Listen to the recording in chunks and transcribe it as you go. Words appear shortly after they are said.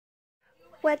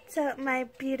What's up, my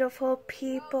beautiful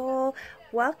people?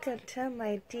 Welcome to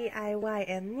my DIY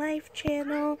and Life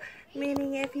channel,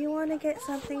 meaning if you want to get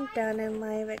something done in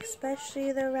life,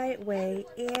 especially the right way,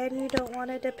 and you don't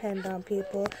want to depend on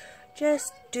people,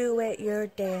 just do it your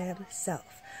damn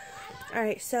self.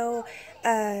 Alright, so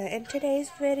in today's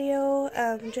video,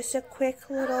 just a quick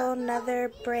little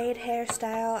another braid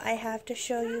hairstyle I have to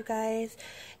show you guys.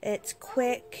 It's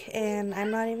quick and I'm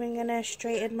not even going to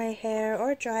straighten my hair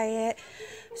or dry it.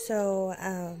 So,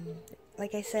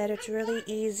 like I said, it's really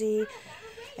easy.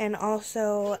 And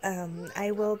also,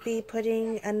 I will be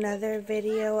putting another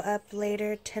video up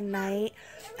later tonight.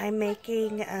 I'm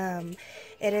making,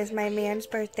 it is my man's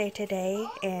birthday today,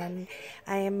 and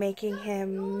I am making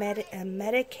him a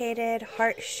medicated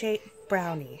heart-shaped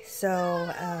brownie.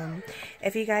 So,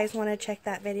 if you guys want to check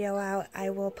that video out, I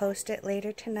will post it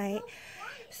later tonight.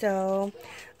 So,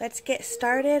 let's get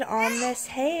started on this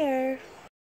hair.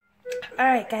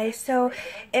 Alright guys, so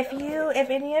if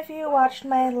any of you watched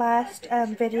my last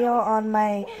video on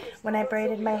when I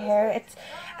braided my hair,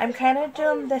 I'm kind of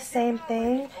doing the same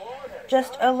thing,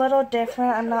 just a little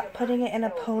different. I'm not putting it in a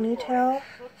ponytail.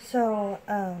 So,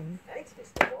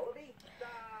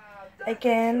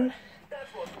 again,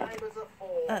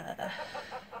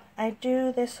 I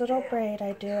do this little braid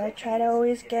I try to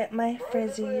always get my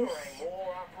frizzies.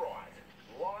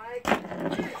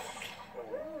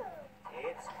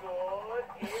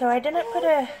 So I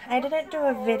didn't do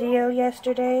a video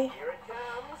yesterday.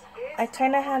 I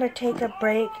kind of had to take a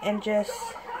break and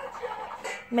just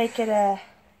make it a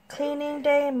cleaning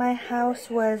day. My house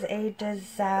was a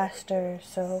disaster,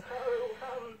 so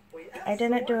I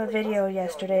didn't do a video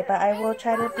yesterday, but I will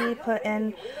try to be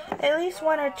putting at least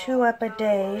 1 or 2 up a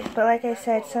day. But like I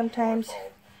said, sometimes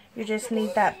you just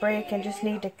need that break and just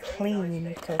need to clean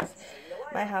because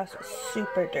my house was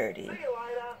super dirty.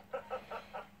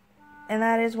 And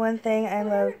that is one thing I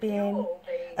love being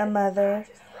a mother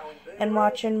and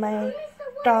watching my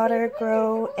daughter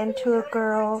grow into a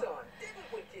girl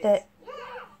that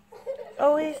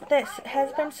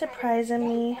has been surprising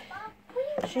me.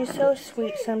 She's so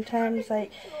sweet sometimes.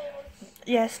 Like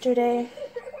yesterday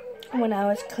when I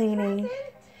was cleaning,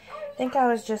 I think I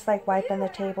was just like wiping the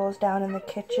tables down in the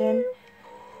kitchen,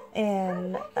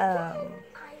 and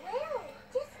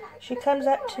she comes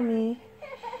up to me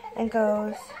and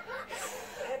goes,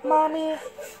 "Mommy,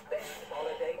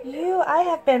 I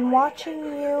have been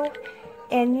watching you,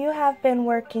 and you have been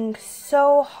working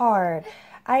so hard.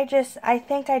 I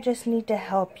think I just need to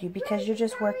help you because you're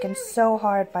just working so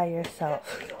hard by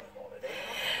yourself."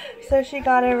 So she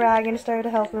got a rag and started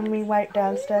helping me wipe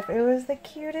down stuff. It was the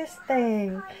cutest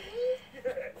thing.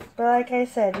 But like I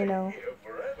said,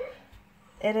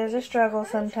 it is a struggle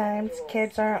sometimes.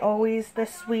 Kids aren't always the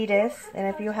sweetest, and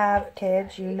if you have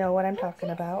kids, you know what I'm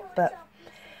talking about. But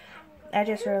I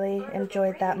just really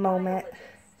enjoyed that moment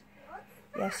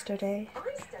yesterday.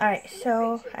 Alright,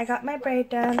 so I got my braid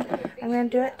done. I'm going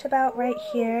to do it to about right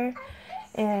here.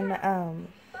 And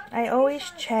I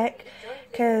always check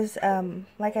because,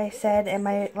 like I said in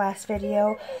my last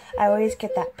video, I always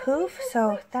get that poof.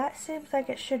 So that seems like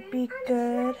it should be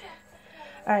good.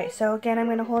 Alright, so again, I'm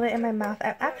going to hold it in my mouth.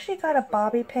 I've actually got a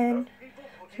bobby pin,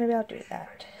 so maybe I'll do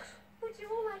that.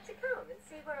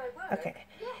 Okay.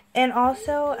 And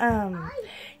also,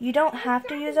 you don't have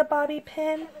to use a bobby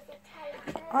pin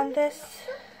on this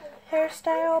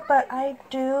hairstyle, but I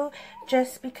do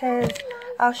just because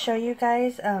I'll show you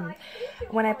guys,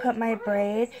 when I put my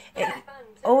braid, it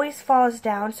always falls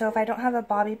down, so if I don't have a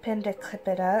bobby pin to clip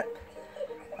it up,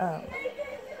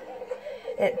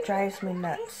 it drives me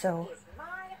nuts. So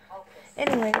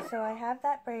anyway, so I have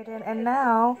that braided, and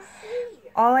now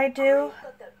all I do,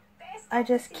 I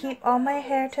just keep all my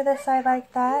hair to the side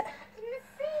like that,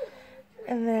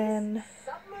 and then,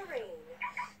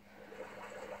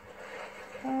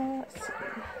 let's see,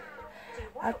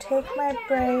 I'll take my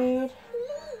braid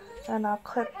and I'll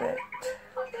clip it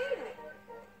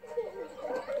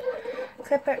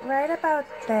right about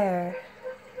there.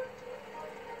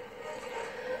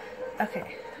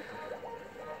 Okay,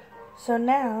 so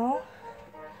now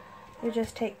you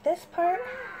just take this part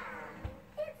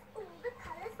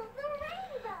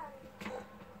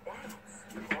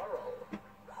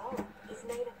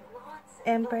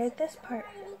and braid this part.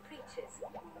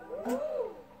 Oh.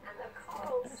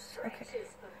 Okay.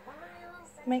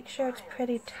 Make sure it's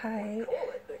pretty tight.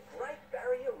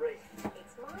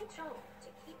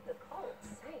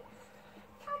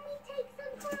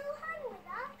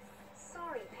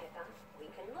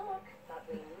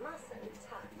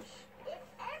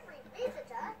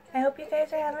 I hope you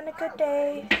guys are having a good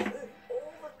day.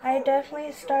 I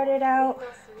definitely started out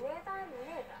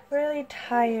really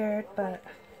tired, but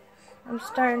I'm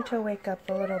starting to wake up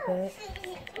a little bit.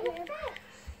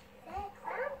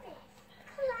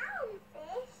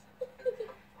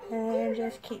 And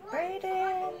just keep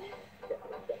braiding.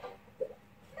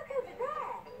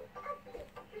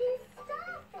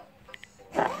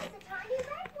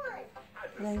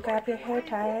 And then grab your hair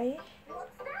tie.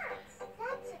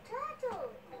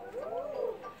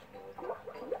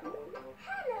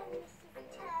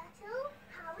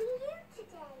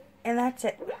 And that's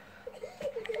it.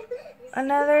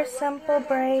 Another simple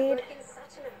braid.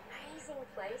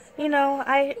 You know,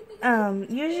 I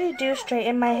usually do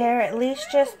straighten my hair, at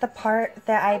least just the part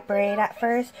that I braid at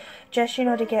first, just, you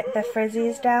know, to get the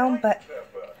frizzies down, but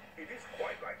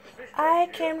I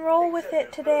can roll with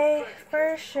it today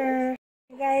for sure.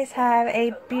 You guys have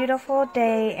a beautiful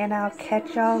day, and I'll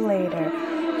catch y'all later.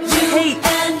 Hey.